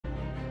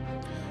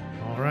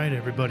right,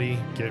 everybody,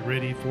 get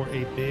ready for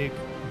a big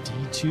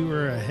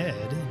detour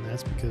ahead, and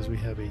that's because we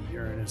have a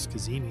Uranus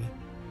Cazimi.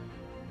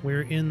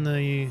 We're in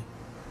the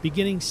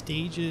beginning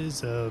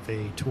stages of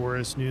a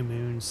Taurus new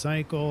moon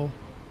cycle,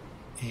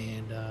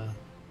 and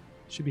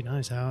should be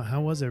nice. How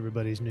was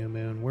everybody's new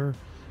moon? We're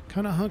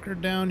kind of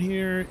hunkered down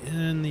here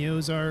in the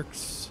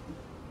Ozarks,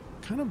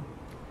 kind of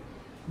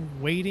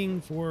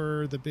waiting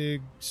for the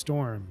big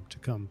storm to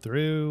come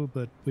through,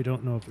 but we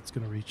don't know if it's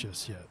going to reach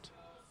us yet.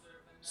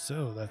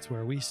 So that's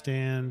where we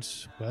stand.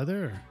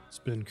 Weather, it's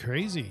been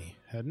crazy,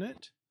 hasn't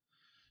it?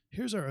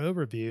 Here's our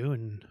overview,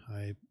 and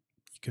you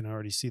can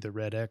already see the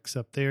red X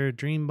up there,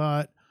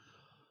 Dreambot.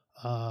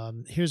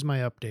 Here's my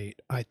update.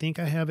 I think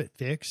I have it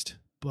fixed,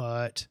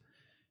 but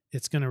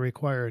it's going to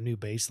require a new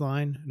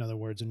baseline. In other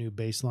words, a new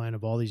baseline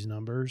of all these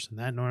numbers, and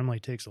that normally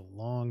takes a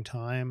long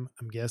time.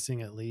 I'm guessing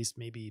at least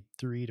maybe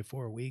 3 to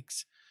 4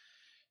 weeks,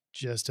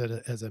 just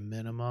as a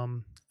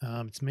minimum.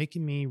 It's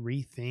making me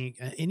rethink,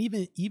 and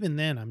even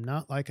then, I'm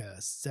not like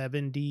a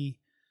 70,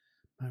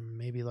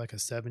 maybe like a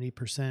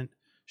 70%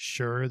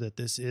 sure that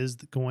this is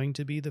going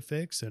to be the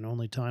fix, and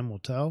only time will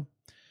tell.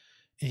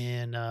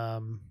 And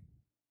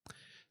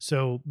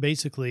so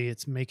basically,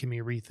 it's making me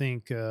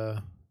rethink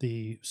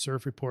the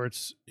CIRF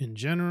reports in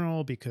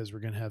general, because we're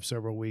going to have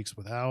several weeks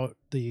without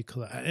the.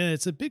 And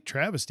it's a big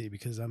travesty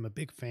because I'm a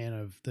big fan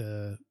of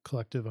the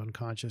collective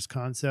unconscious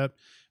concept,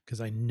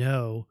 because I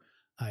know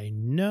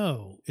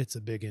it's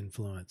a big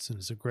influence, and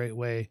it's a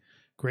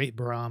great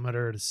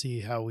barometer to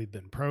see how we've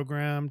been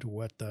programmed,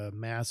 what the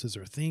masses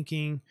are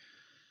thinking.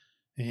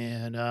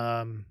 And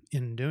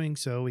in doing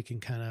so, we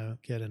can kind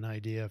of get an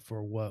idea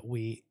for what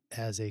we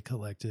as a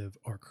collective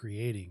are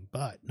creating.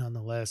 But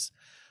nonetheless,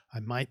 I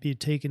might be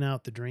taking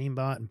out the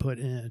Dreambot and put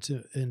it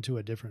into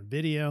a different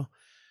video.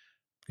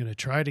 I'm going to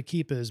try to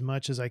keep as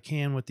much as I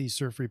can with these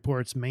CIRF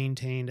reports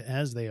maintained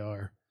as they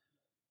are.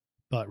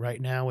 But right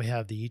now we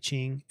have the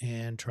I-Ching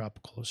and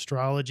Tropical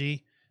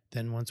Astrology.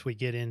 Then once we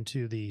get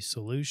into the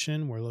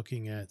solution, we're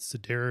looking at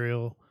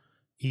Sidereal,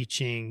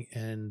 I-Ching,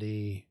 and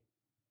the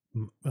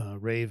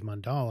Rave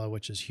Mandala,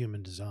 which is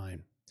human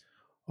design.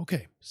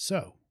 Okay,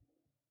 so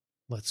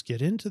let's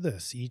get into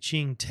this.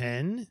 I-Ching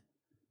 10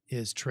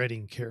 is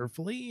treading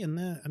carefully, and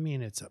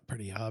it's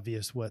pretty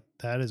obvious what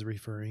that is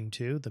referring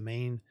to. The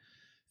main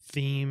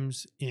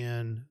themes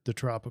in the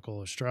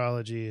Tropical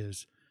Astrology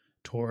is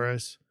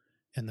Taurus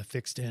and the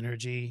fixed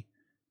energy,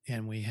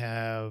 and we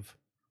have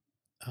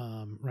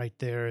right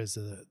there is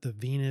the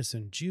Venus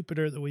and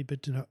Jupiter that we've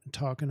been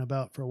talking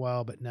about for a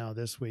while, but now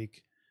this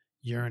week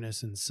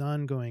Uranus and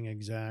Sun going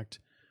exact,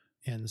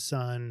 and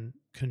Sun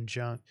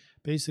conjunct,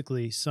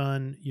 basically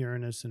Sun,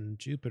 Uranus, and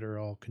Jupiter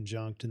all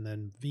conjunct, and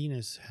then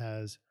Venus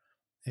has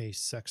a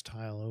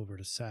sextile over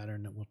to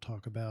Saturn that we'll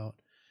talk about.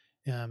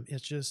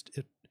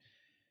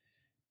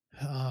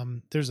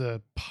 There's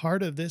a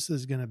part of this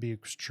is going to be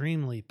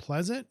extremely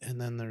pleasant, and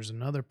then there's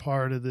another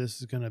part of this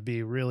is going to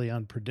be really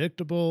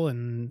unpredictable,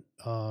 and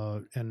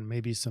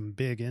maybe some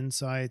big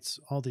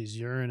insights. All these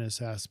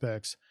Uranus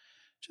aspects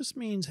just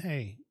means,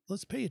 hey,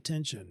 let's pay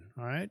attention.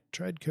 All right,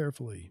 tread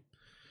carefully.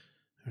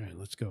 All right,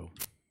 let's go.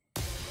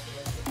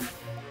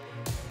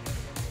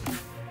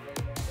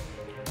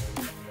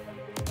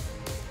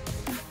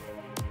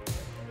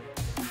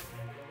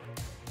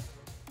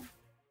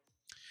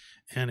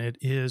 And it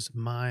is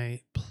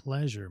my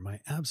pleasure, my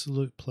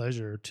absolute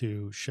pleasure,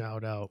 to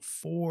shout out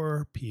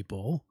 4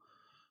 people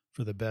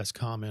for the Best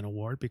Comment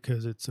Award,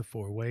 because it's a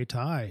 4-way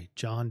tie.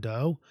 John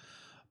Doe,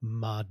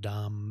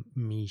 Madame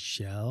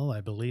Michelle,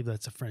 I believe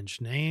that's a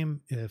French name.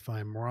 If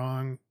I'm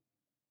wrong,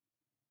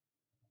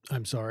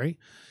 I'm sorry.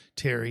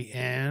 Terry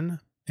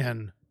Ann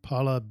and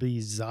Paula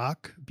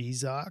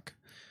Bizak.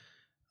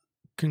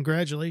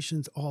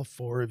 Congratulations, all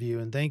 4 of you,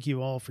 and thank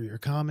you all for your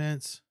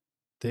comments.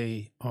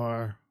 They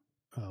are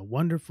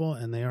wonderful,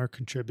 and they are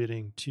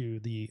contributing to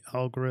the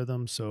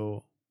algorithm,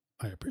 so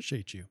I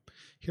appreciate you.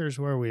 Here's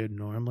where we would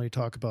normally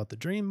talk about the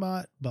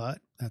Dreambot, but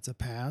that's a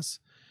pass,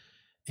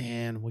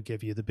 and we'll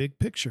give you the big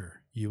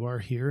picture. You are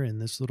here in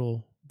this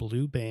little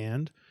blue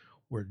band.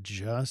 We're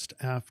just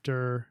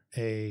after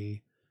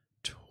a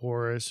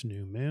Taurus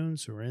new moon,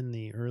 so we're in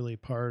the early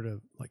part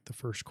of like the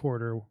first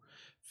quarter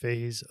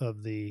phase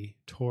of the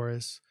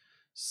Taurus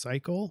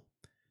cycle.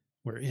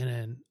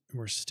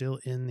 We're still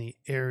in the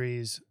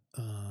Aries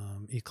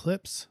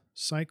eclipse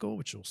cycle,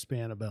 which will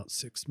span about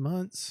 6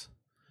 months,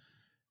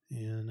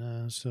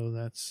 and so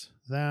that's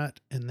that.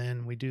 And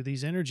then we do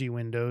these energy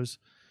windows,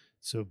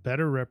 so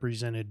better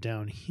represented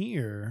down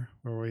here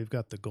where we've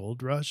got the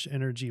gold rush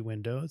energy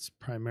window. It's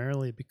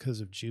primarily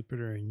because of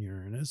Jupiter and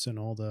Uranus and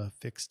all the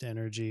fixed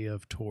energy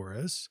of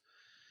Taurus,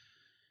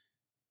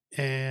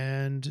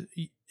 and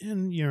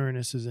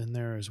Uranus is in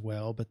there as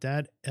well, but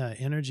that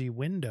energy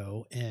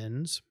window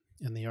ends,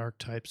 and the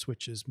archetype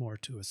switches more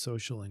to a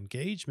social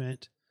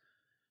engagement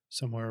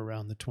somewhere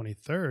around the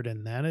 23rd,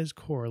 and that is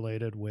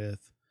correlated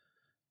with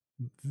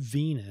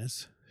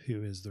Venus,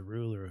 who is the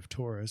ruler of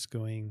Taurus,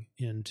 going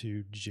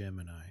into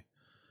Gemini.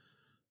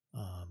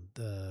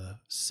 The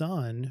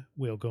Sun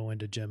will go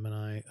into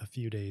Gemini a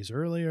few days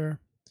earlier,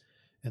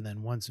 And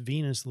then once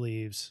Venus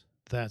leaves,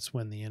 that's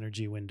when the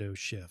energy window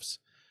shifts.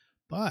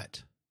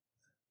 But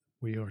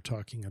we are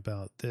talking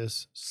about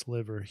this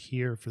sliver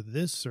here for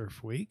this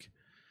surf week.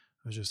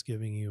 I was just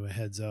giving you a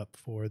heads up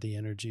for the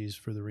energies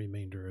for the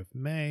remainder of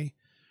May.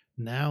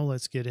 Now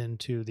let's get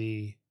into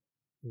the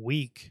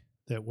week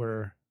that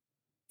we're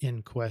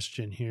in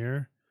question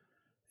here.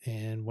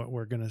 And what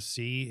we're going to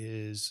see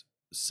is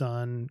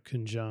Sun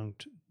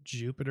conjunct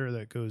Jupiter.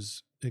 That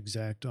goes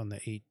exact on the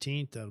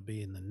 18th. That'll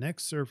be in the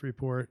next surf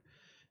report.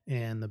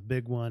 And the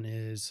big one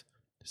is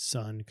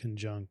Sun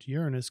conjunct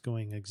Uranus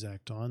going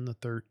exact on the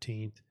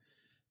 13th.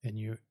 And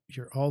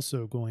you're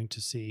also going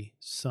to see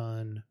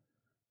Sun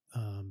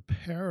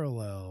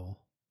parallel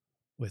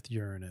with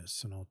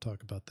Uranus, and I'll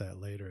talk about that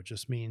later. It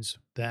just means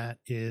that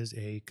is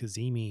a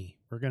Cazimi.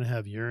 We're going to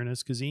have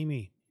Uranus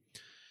Cazimi.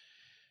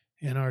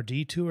 And our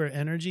detour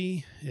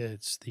energy,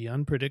 it's the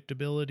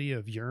unpredictability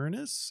of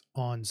Uranus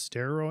on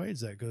steroids.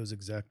 That goes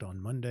exact on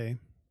Monday.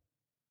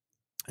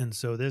 And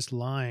so this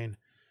line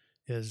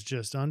is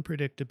just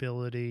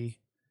unpredictability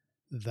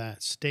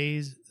that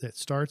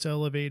starts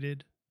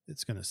elevated.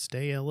 It's going to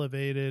stay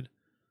elevated.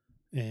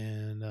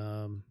 And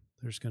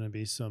there's going to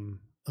be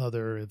some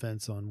other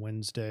events on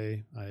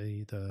Wednesday,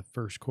 i.e. the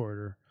first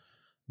quarter.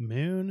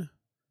 Moon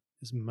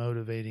is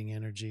motivating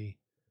energy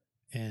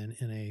and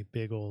in a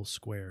big old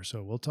square.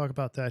 So we'll talk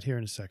about that here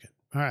in a second.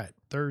 All right,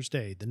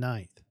 Thursday, the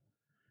 9th.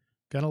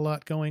 Got a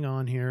lot going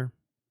on here.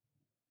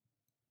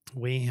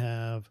 We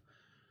have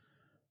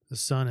the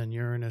Sun and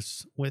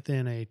Uranus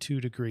within a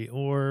 2-degree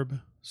orb,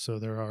 so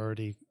they're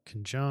already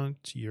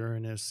conjunct.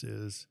 Uranus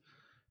is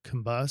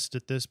combust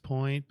at this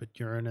point, but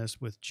Uranus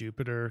with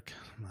Jupiter,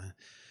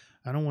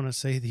 I don't want to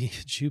say the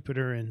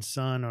Jupiter and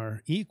Sun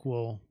are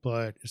equal,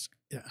 but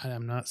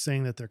I'm not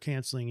saying that they're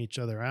canceling each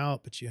other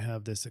out, but you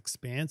have this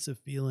expansive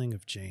feeling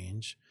of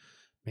change,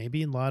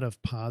 maybe a lot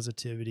of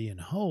positivity and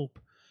hope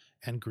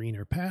and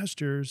greener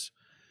pastures.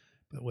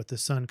 But with the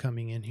Sun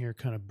coming in here,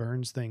 kind of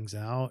burns things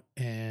out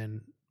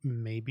and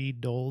maybe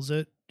dulls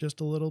it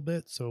just a little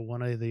bit. So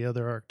one of the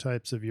other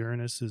archetypes of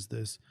Uranus is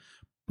this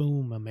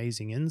boom,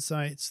 amazing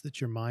insights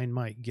that your mind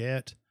might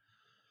get.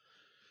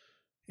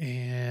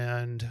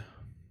 And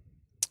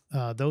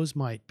those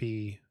might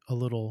be a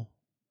little,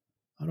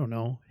 I don't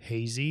know,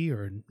 hazy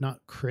or not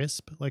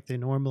crisp like they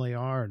normally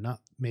are, or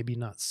maybe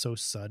not so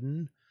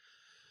sudden.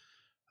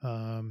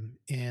 And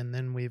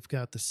then we've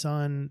got the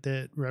Sun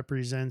that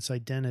represents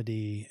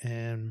identity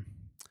and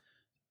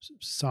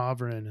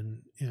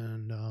sovereign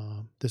and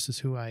this is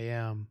who I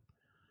am.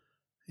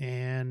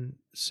 And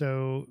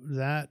so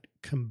that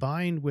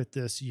combined with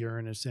this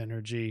Uranus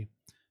energy,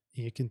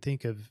 you can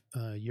think of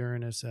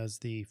Uranus as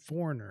the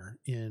foreigner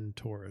in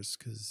Taurus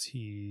because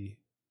he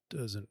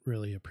doesn't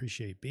really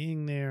appreciate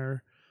being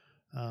there.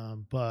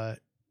 But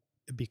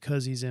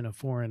because he's in a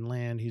foreign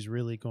land, he's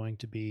really going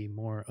to be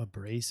more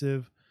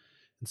abrasive.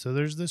 And so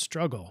there's this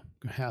struggle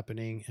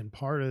happening. And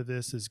part of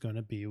this is going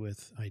to be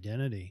with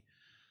identity.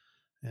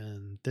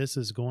 And this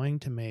is going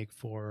to make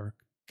for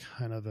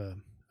kind of a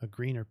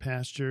greener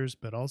pastures,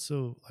 but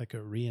also like a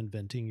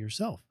reinventing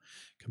yourself.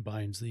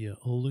 Combines the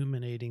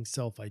illuminating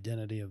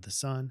self-identity of the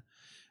Sun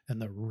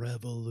and the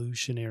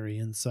revolutionary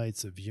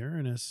insights of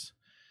Uranus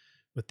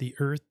with the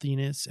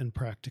earthiness and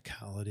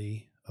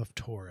practicality of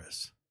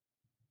Taurus.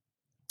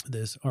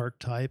 This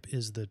archetype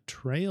is the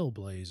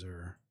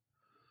trailblazer.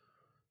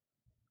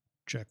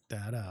 Check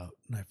that out.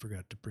 And I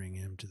forgot to bring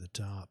him to the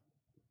top.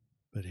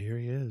 But here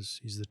he is.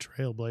 He's the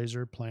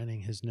trailblazer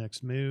planning his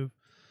next move.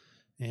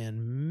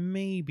 And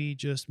maybe,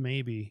 just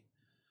maybe,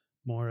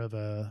 more of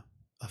a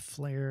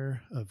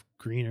flare of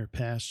greener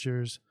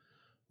pastures,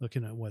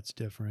 looking at what's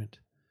different.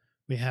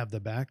 We have the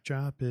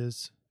backdrop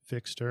is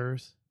fixed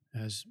Earth,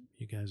 as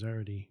you guys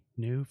already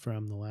knew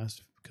from the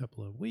last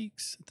couple of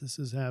weeks. This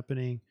is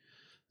happening.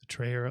 The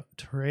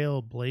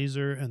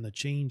trailblazer and the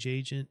change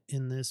agent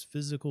in this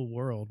physical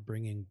world,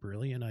 bringing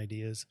brilliant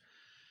ideas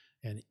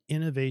and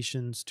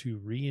innovations to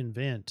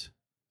reinvent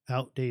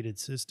outdated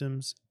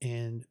systems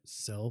and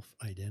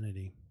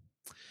self-identity.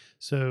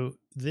 So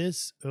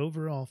this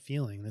overall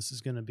feeling, this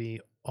is going to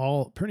be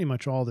pretty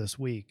much all this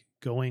week,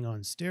 going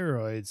on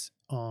steroids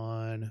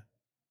on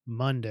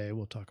Monday.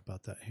 We'll talk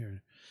about that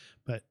here.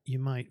 But you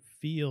might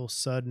feel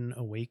sudden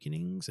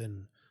awakenings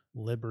and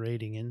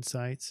liberating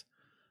insights,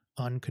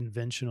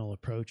 unconventional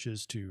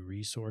approaches to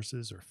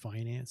resources or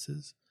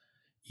finances,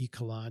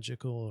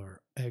 ecological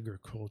or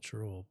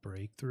agricultural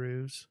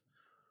breakthroughs.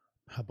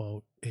 How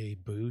about a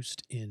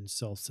boost in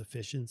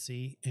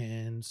self-sufficiency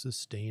and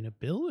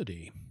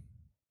sustainability?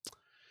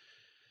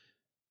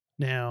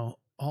 Now,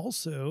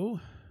 also,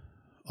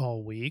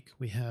 all week,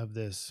 we have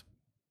this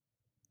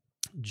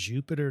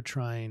Jupiter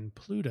trine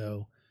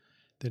Pluto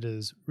that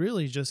is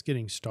really just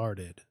getting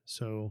started.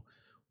 So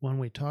when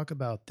we talk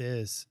about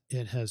this,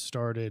 it has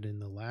started in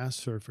the last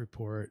surf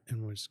report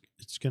and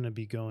it's going to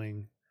be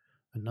going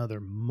another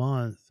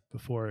month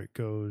before it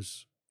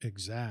goes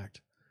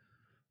exact,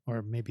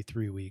 or maybe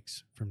 3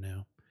 weeks from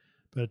now.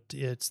 But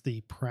it's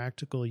the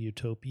practical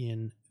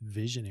utopian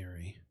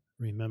visionary.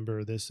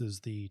 Remember, this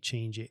is the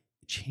change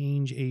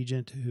change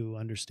agent who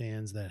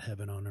understands that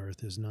heaven on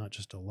earth is not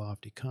just a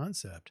lofty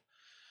concept,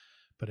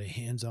 but a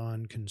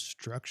hands-on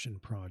construction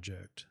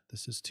project.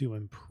 This is to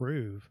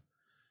improve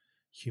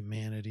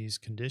humanity's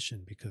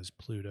condition because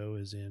Pluto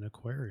is in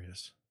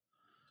Aquarius.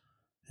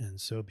 And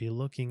so be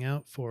looking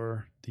out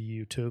for the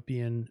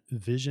utopian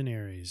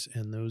visionaries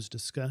and those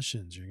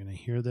discussions. You're going to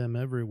hear them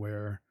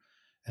everywhere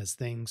as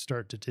things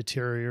start to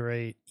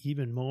deteriorate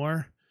even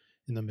more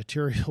in the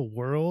material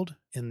world,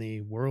 in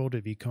the world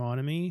of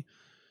economy.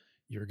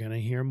 You're going to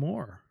hear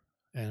more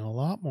and a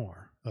lot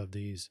more of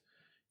these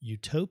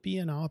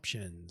utopian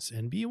options.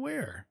 And be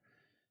aware,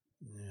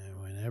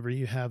 whenever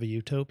you have a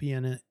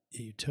utopian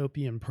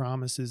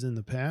promises in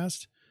the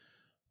past,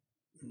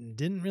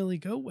 didn't really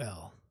go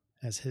well,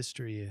 as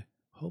history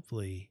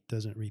hopefully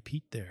doesn't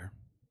repeat there.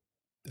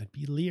 I'd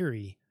be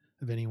leery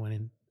of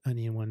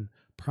anyone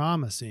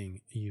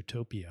promising a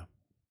utopia,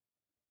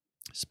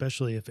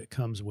 especially if it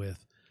comes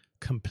with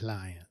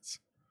compliance,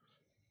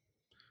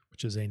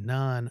 which is a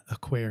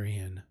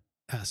non-Aquarian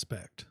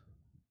aspect.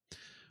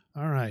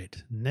 All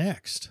right,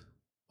 next,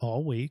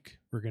 all week,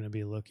 we're going to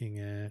be looking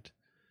at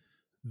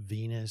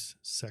Venus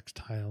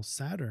sextile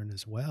Saturn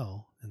as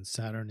well, and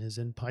Saturn is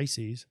in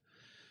Pisces.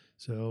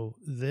 So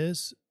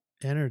this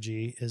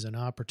energy is an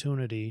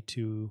opportunity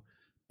to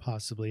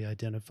possibly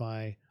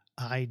identify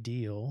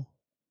ideal,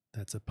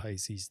 that's a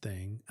Pisces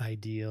thing,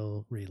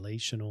 ideal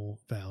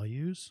relational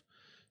values.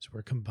 So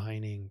we're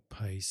combining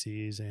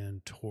Pisces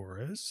and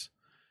Taurus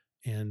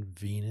and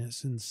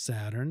Venus and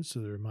Saturn. So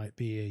there might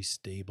be a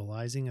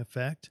stabilizing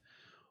effect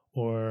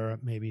or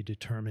maybe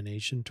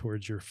determination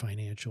towards your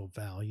financial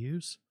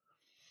values.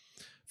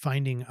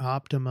 Finding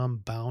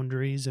optimum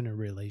boundaries in a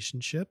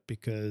relationship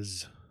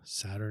because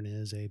Saturn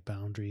is a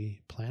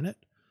boundary planet.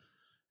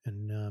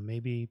 And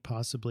maybe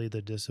possibly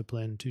the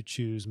discipline to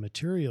choose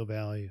material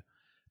value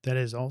that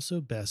is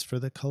also best for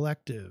the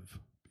collective,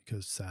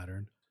 because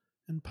Saturn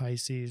and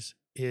Pisces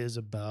is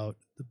about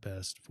the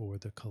best for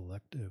the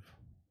collective.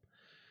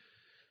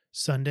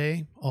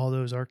 Sunday, all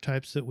those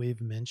archetypes that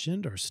we've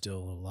mentioned are still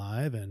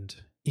alive and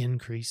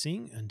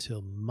increasing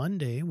until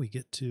Monday. We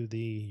get to the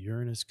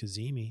Uranus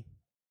Cazimi.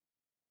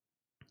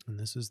 And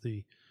this is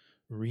the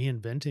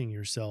reinventing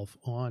yourself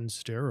on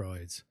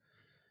steroids.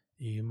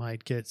 You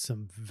might get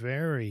some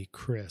very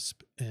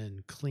crisp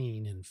and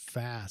clean and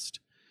fast,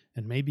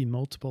 and maybe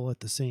multiple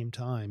at the same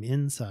time,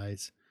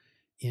 insights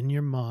in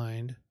your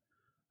mind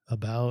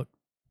about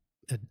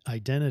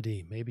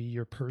identity, maybe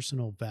your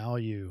personal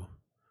value.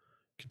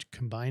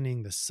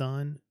 Combining the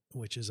Sun,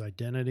 which is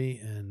identity,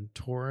 and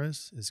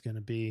Taurus is going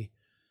to be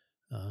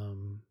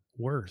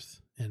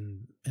worth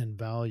and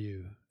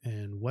value,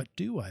 and what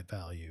do I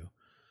value?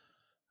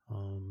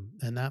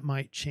 And that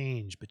might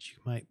change, but you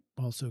might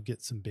also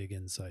get some big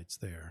insights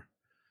there.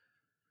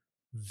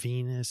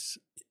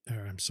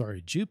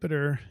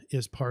 Jupiter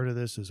is part of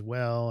this as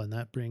well, and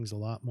that brings a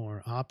lot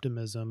more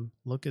optimism.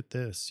 Look at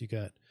this. You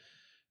got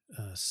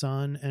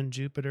Sun and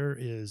Jupiter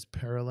is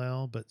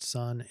parallel, but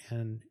Sun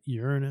and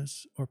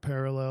Uranus are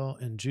parallel,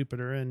 and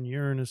Jupiter and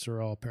Uranus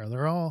are all parallel.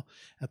 They're all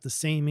at the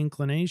same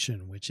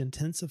inclination, which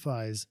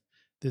intensifies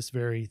this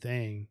very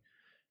thing.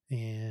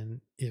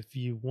 And if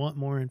you want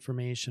more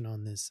information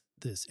on this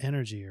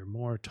energy or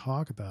more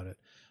talk about it,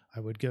 I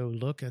would go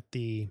look at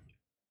the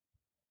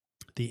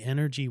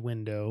energy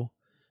window.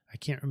 I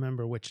can't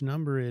remember which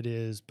number it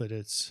is, but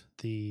it's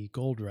the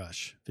Gold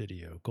Rush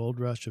video, Gold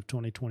Rush of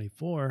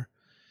 2024.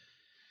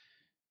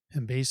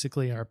 And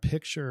basically our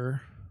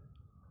picture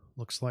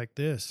looks like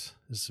this.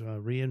 It's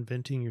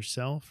reinventing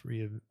yourself,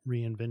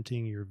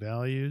 reinventing your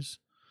values,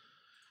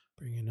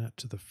 bringing that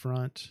to the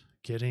front,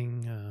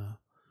 getting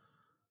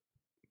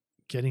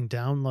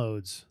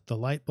downloads. The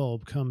light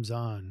bulb comes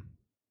on.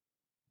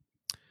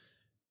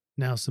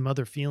 Now, some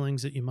other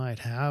feelings that you might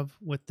have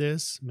with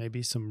this,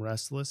 maybe some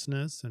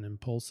restlessness and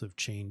impulsive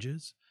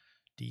changes,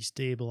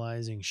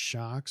 destabilizing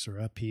shocks or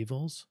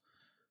upheavals,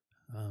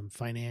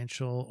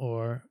 financial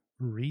or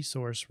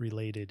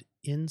resource-related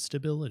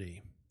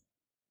instability,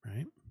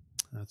 right?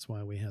 That's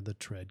why we had the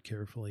tread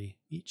carefully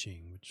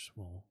I-Ching, which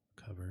we'll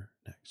cover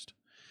next.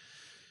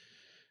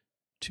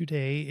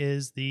 Today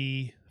is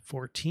the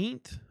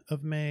 14th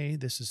of May.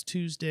 This is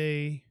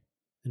Tuesday.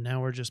 And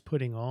now we're just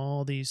putting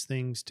all these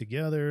things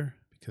together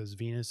because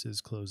Venus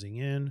is closing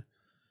in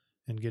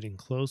and getting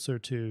closer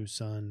to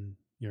Sun,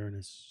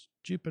 Uranus,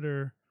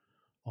 Jupiter,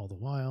 all the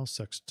while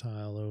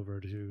sextile over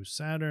to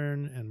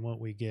Saturn. And what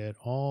we get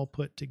all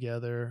put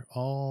together,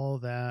 all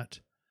that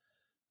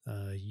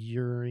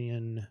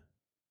Urian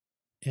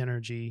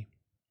energy,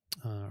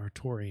 or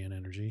Taurian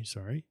energy,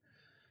 sorry,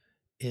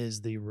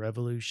 is the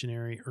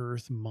revolutionary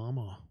Earth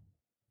Mama.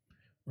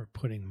 We're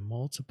putting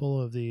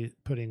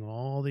putting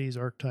all these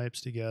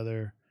archetypes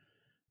together.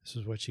 This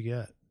is what you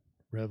get.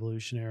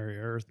 Revolutionary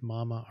Earth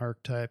Mama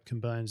archetype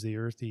combines the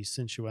earthy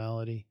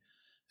sensuality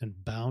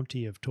and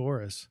bounty of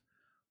Taurus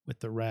with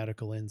the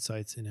radical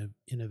insights and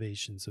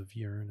innovations of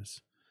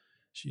Uranus.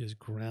 She is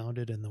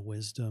grounded in the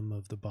wisdom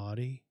of the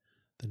body,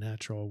 the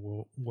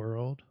natural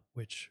world,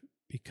 which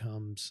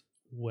becomes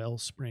well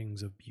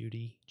springs of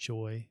beauty,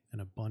 joy,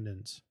 and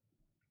abundance.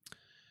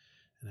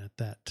 And at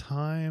that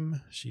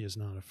time, she is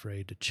not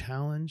afraid to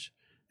challenge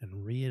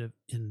and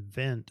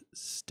reinvent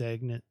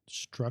stagnant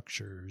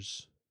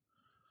structures,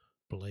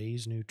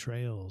 blaze new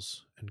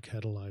trails, and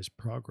catalyze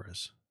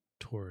progress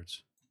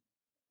towards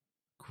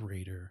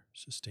greater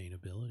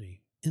sustainability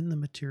in the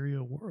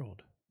material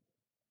world.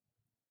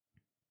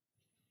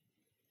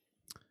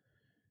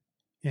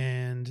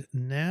 And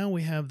now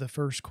we have the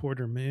first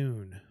quarter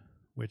moon,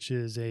 which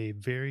is a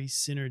very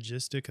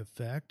synergistic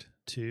effect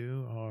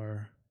to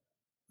our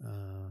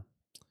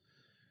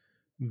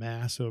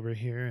mass over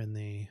here in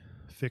the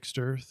fixed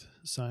earth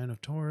sign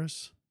of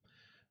Taurus.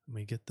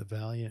 We get the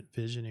valiant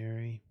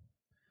visionary,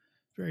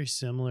 very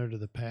similar to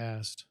the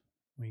past.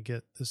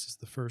 This is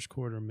the first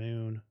quarter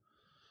moon.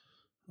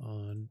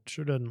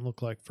 Sure doesn't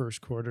look like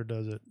first quarter,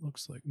 does it?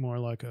 Looks like more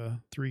like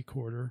a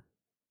 3/4.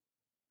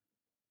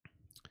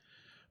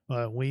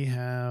 But we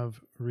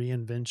have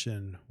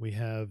reinvention, we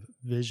have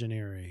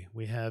visionary,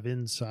 we have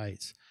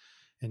insights,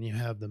 and you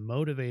have the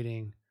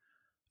motivating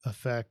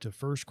effect of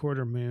first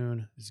quarter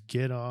moon is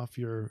get off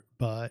your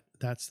butt.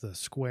 That's the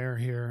square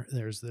here.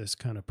 There's this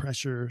kind of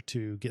pressure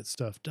to get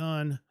stuff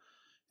done,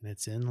 and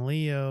it's in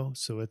Leo,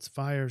 so it's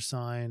fire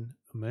sign.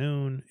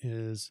 Moon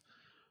is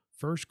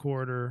first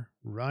quarter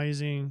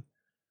rising,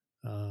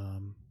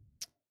 and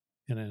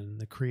in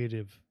the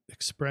creative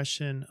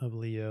expression of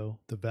Leo,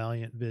 the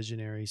valiant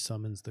visionary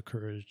summons the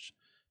courage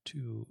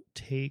to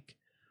take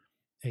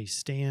a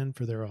stand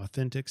for their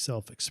authentic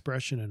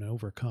self-expression and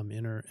overcome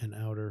inner and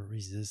outer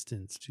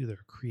resistance to their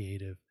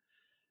creative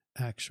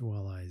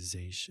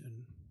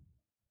actualization.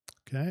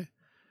 Okay?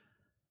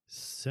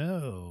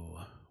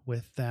 So,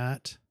 with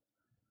that,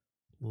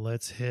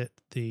 let's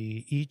hit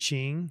the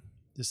I-Ching.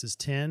 This is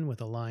 10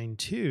 with a line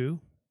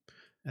 2.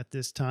 At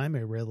this time,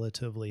 a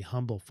relatively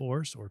humble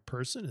force or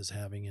person is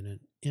having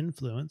an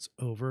influence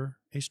over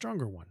a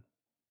stronger one.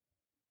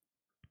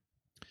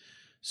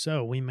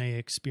 So we may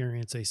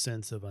experience a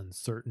sense of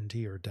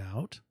uncertainty or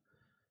doubt.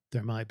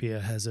 There might be a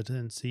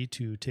hesitancy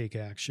to take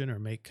action or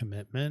make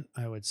commitment.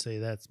 I would say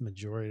that's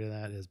majority of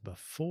that is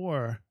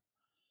before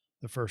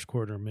the first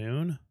quarter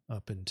moon,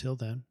 up until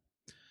then.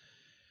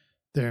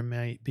 There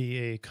might be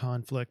a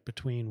conflict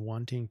between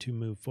wanting to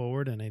move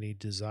forward and any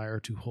desire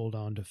to hold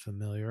on to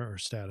familiar or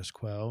status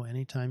quo.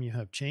 Anytime you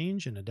have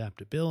change and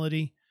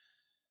adaptability,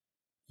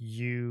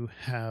 you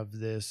have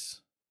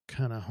this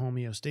kind of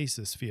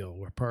homeostasis feel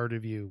where part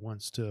of you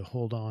wants to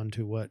hold on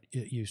to what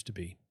it used to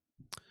be.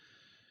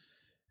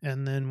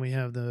 And then we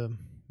have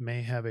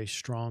may have a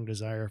strong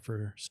desire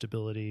for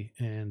stability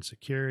and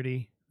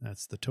security.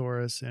 That's the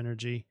Taurus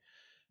energy.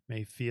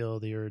 May feel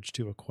the urge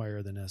to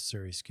acquire the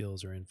necessary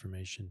skills or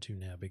information to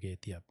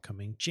navigate the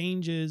upcoming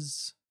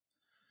changes.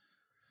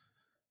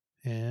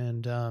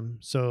 And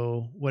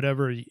so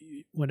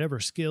whatever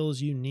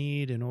skills you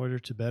need in order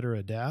to better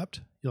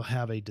adapt, you'll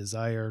have a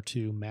desire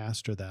to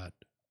master that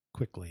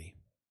quickly.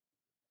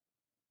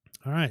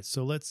 All right,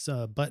 so let's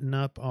button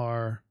up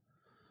our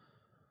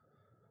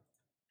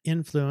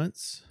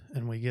influence,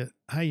 and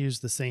I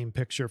use the same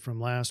picture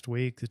from last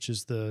week, which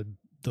is the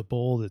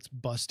bowl that's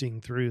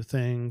busting through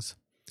things.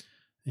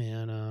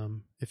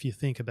 And if you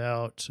think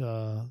about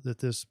that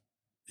this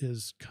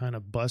is kind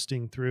of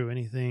busting through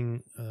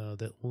anything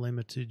that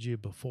limited you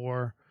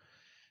before,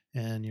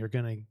 and you're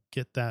going to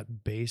get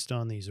that based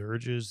on these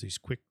urges, these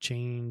quick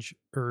change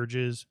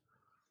urges.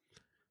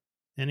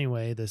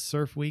 Anyway, the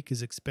CIRF week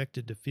is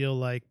expected to feel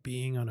like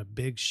being on a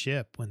big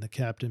ship when the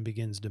captain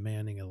begins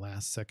demanding a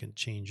last-second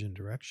change in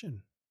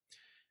direction.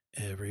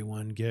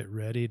 Everyone get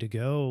ready to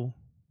go.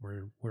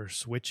 We're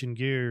switching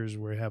gears.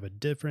 We have a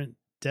different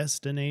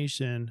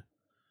destination.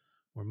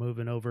 We're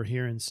moving over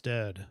here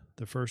instead.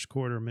 The first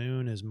quarter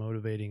moon is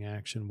motivating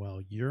action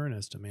while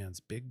Uranus demands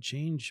big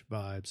change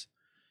vibes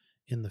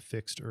in the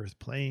fixed earth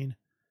plane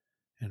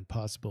and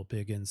possible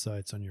big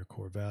insights on your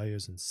core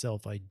values and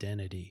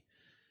self-identity.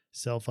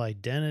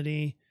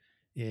 Self-identity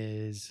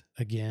is,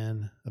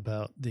 again,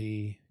 about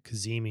the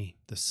Cazimi,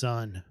 the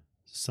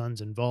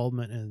sun's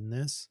involvement in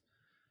this.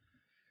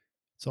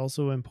 It's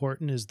also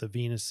important is the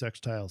Venus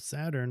sextile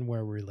Saturn,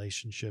 where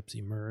relationships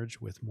emerge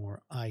with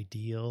more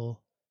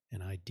ideal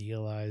and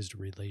idealized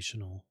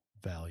relational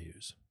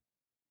values.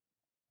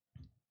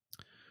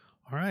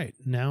 All right,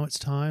 now it's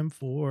time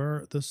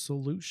for the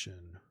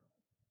solution.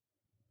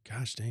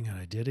 Gosh dang it,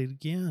 I did it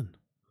again.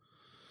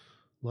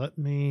 Let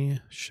me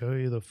show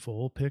you the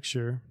full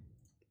picture.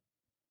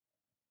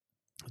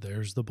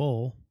 There's the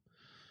bowl.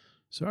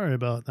 Sorry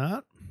about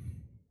that.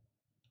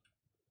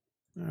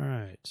 All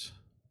right.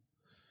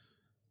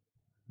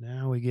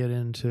 Now we get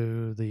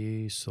into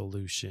the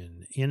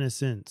solution.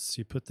 Innocence.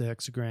 You put the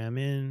hexagram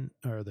in,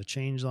 or the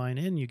change line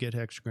in, you get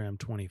hexagram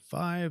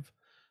 25.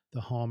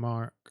 The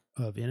hallmark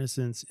of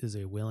innocence is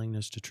a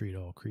willingness to treat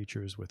all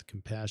creatures with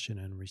compassion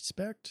and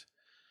respect.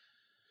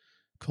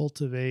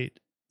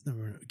 Cultivate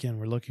Again,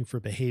 we're looking for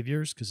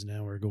behaviors because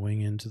now we're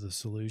going into the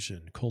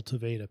solution.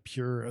 Cultivate a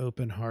pure,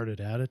 open-hearted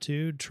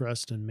attitude.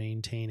 Trust and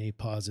maintain a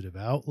positive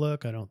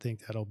outlook. I don't think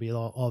that'll be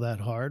all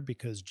that hard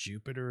because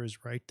Jupiter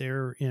is right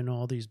there in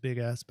all these big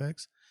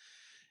aspects.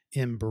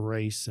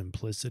 Embrace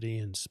simplicity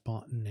and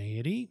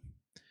spontaneity.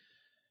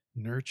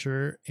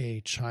 Nurture a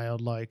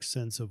childlike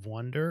sense of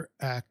wonder.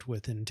 Act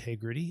with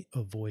integrity.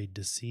 Avoid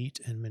deceit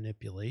and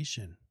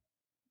manipulation.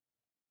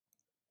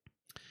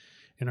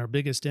 And our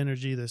biggest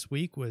energy this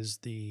week was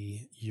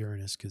the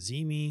Uranus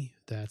Cazimi.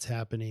 That's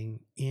happening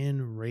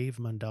in Rave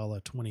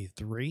Mandala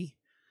 23.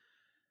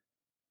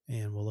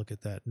 And we'll look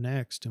at that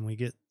next. And we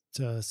get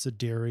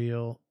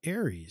Sidereal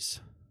Aries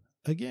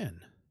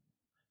again.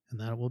 And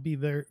that will be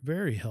very,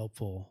 very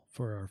helpful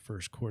for our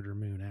first quarter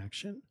moon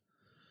action.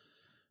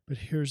 But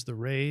here's the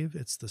Rave.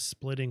 It's the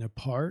splitting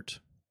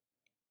apart.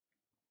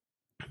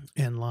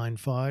 And line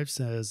 5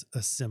 says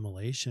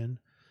assimilation.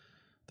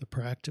 The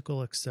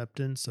practical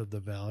acceptance of the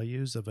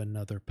values of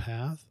another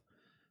path,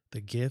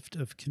 the gift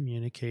of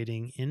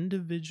communicating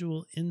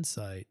individual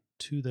insight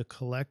to the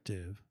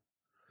collective,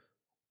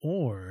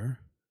 or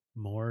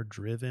more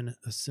driven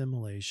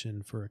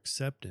assimilation for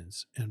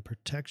acceptance and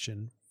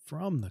protection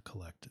from the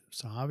collective.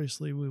 So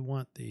obviously we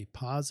want the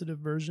positive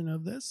version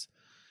of this.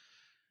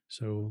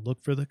 So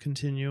look for the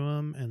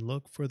continuum and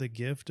look for the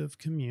gift of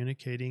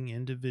communicating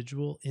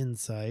individual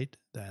insight.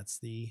 That's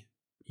the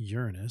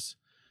Uranus.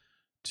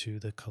 To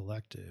the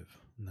collective.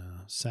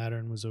 Now,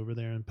 Saturn was over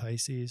there in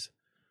Pisces.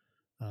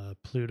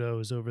 Pluto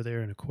is over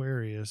there in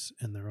Aquarius,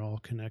 and they're all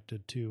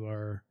connected to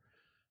our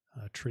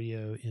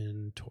trio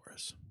in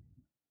Taurus.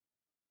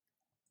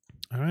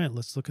 All right,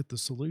 let's look at the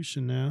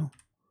solution now.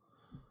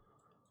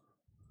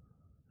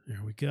 There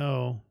we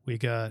go. We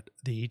got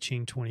the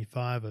I-Ching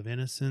 25 of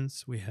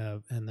innocence. We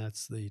have, and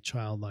that's the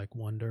childlike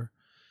wonder.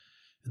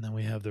 And then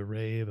we have the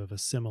Rave of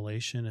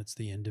assimilation. It's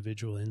the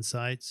individual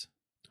insights.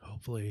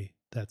 Hopefully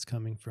that's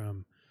coming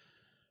from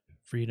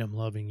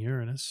freedom-loving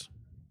Uranus.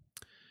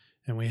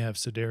 And we have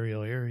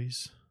Sidereal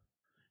Aries.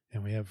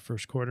 And we have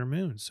first quarter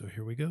moon. So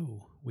here we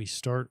go. We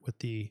start with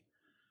the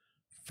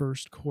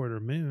first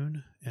quarter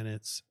moon, and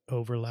it's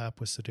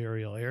overlap with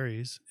Sidereal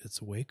Aries. It's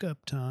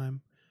wake-up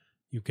time.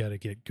 You've got to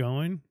get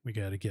going. We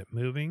got to get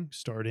moving.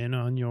 Start in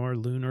on your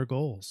lunar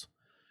goals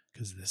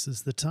because this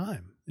is the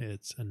time.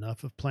 It's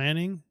enough of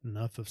planning,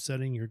 enough of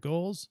setting your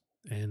goals,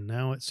 and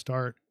now it's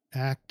start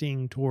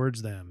acting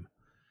towards them.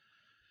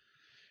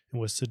 And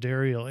with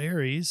Sidereal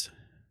Aries,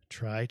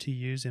 try to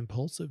use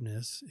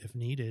impulsiveness if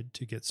needed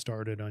to get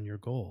started on your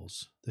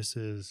goals. This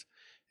is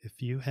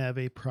if you have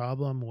a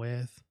problem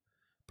with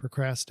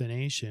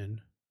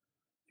procrastination,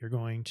 you're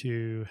going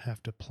to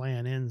have to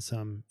plan in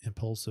some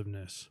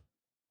impulsiveness.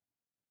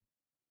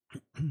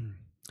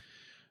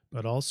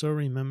 But also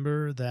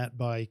remember that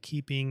by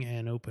keeping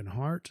an open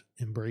heart,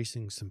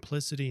 embracing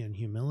simplicity and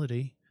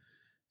humility,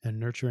 and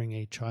nurturing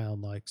a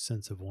childlike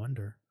sense of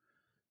wonder,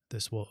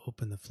 this will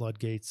open the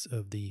floodgates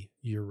of the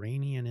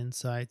Uranian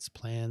insights,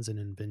 plans, and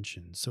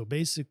inventions. So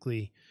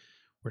basically,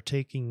 we're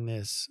taking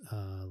this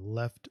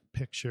left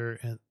picture,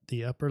 and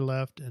the upper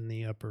left and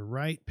the upper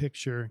right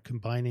picture,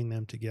 combining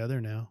them together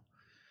now.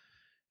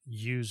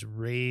 Use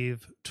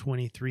Rave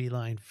 23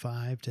 line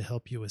 5 to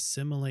help you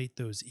assimilate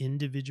those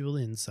individual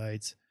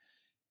insights.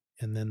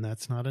 And then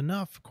that's not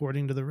enough,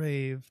 according to the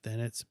Rave. Then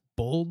it's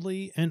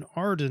boldly and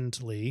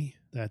ardently,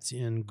 that's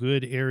in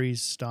good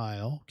Aries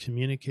style,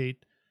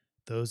 communicate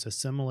those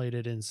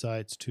assimilated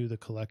insights to the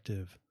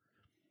collective.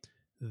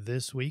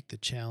 This week, the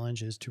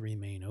challenge is to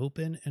remain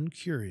open and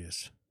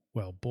curious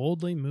while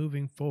boldly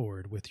moving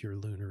forward with your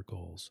lunar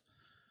goals,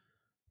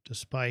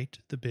 despite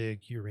the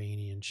big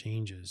Uranian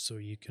changes. So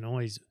you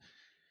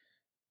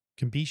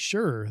can be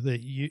sure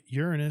that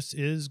Uranus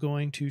is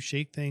going to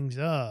shake things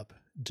up.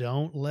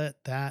 Don't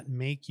let that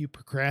make you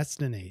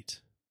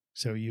procrastinate.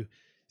 So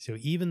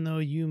even though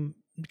you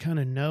kind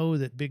of know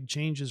that big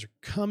changes are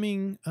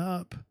coming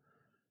up,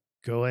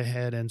 go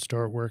ahead and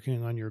start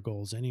working on your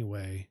goals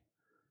anyway.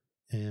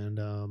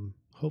 And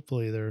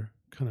hopefully they're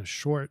kind of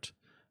short.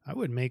 I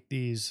would make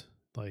these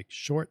like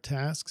short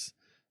tasks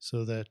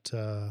so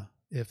that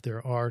if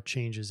there are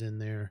changes in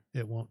there,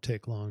 it won't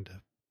take long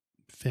to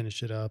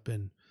finish it up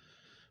and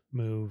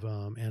move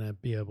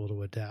and be able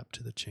to adapt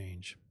to the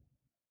change.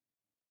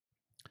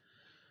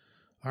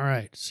 All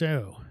right,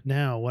 so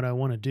now what I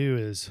want to do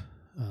is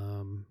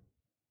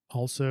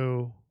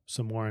also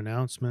some more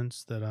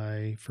announcements that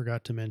I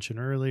forgot to mention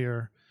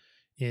earlier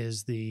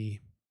is the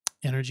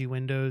energy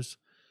windows.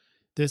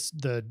 This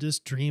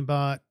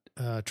DreamBot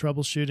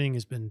troubleshooting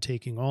has been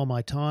taking all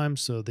my time,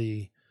 so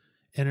the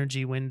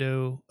energy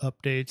window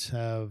updates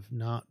have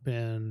not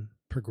been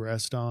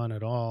progressed on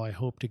at all. I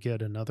hope to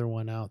get another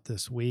one out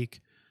this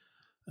week.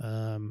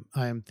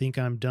 I think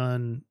I'm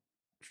done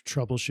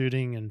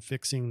troubleshooting and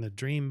fixing the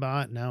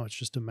DreamBot. Now it's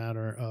just a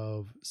matter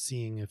of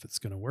seeing if it's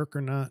going to work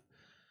or not.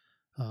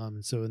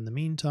 So in the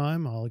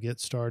meantime, I'll get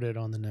started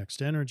on the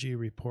next energy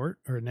report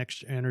or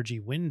next energy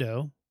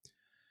window.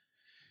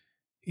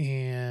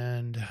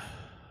 And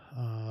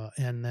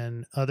And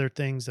then other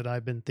things that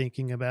I've been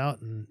thinking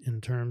about in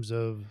terms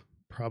of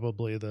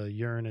probably the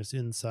Uranus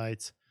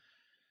insights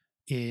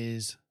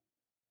is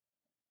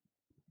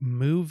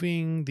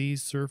moving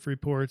these CIRF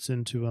reports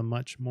into a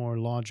much more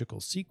logical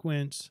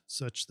sequence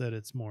such that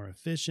it's more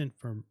efficient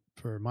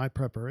for my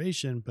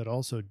preparation, but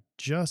also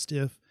just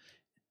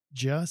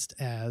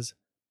as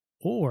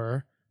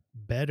or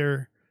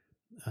better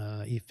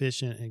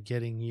efficient in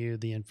getting you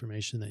the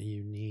information that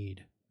you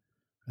need,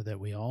 or that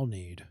we all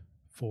need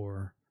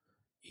for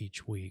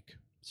each week.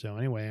 So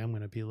anyway, I'm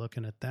going to be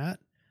looking at that,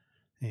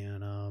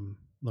 and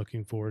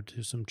looking forward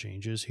to some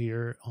changes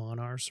here on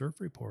our CIRF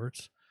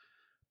reports,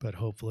 but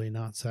hopefully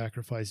not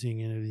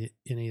sacrificing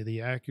any of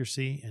the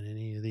accuracy and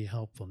any of the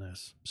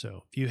helpfulness.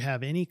 So if you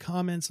have any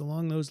comments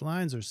along those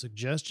lines or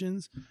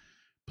suggestions,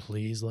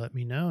 please let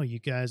me know. You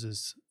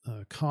guys'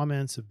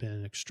 comments have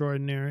been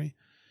extraordinary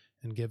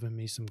and given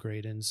me some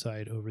great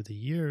insight over the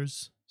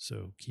years,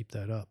 so keep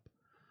that up.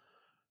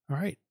 All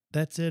right,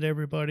 that's it,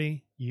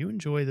 everybody. You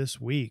enjoy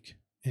this week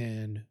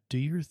and do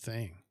your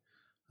thing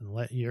and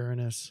let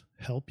Uranus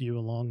help you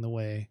along the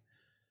way.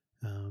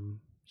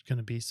 There's going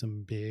to be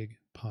some big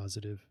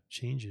positive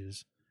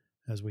changes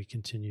as we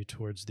continue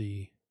towards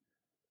the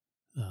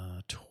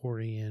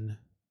Taurian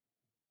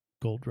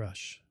Gold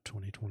Rush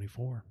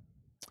 2024.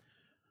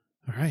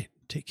 All right,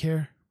 take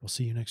care. We'll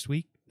see you next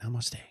week.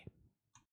 Namaste.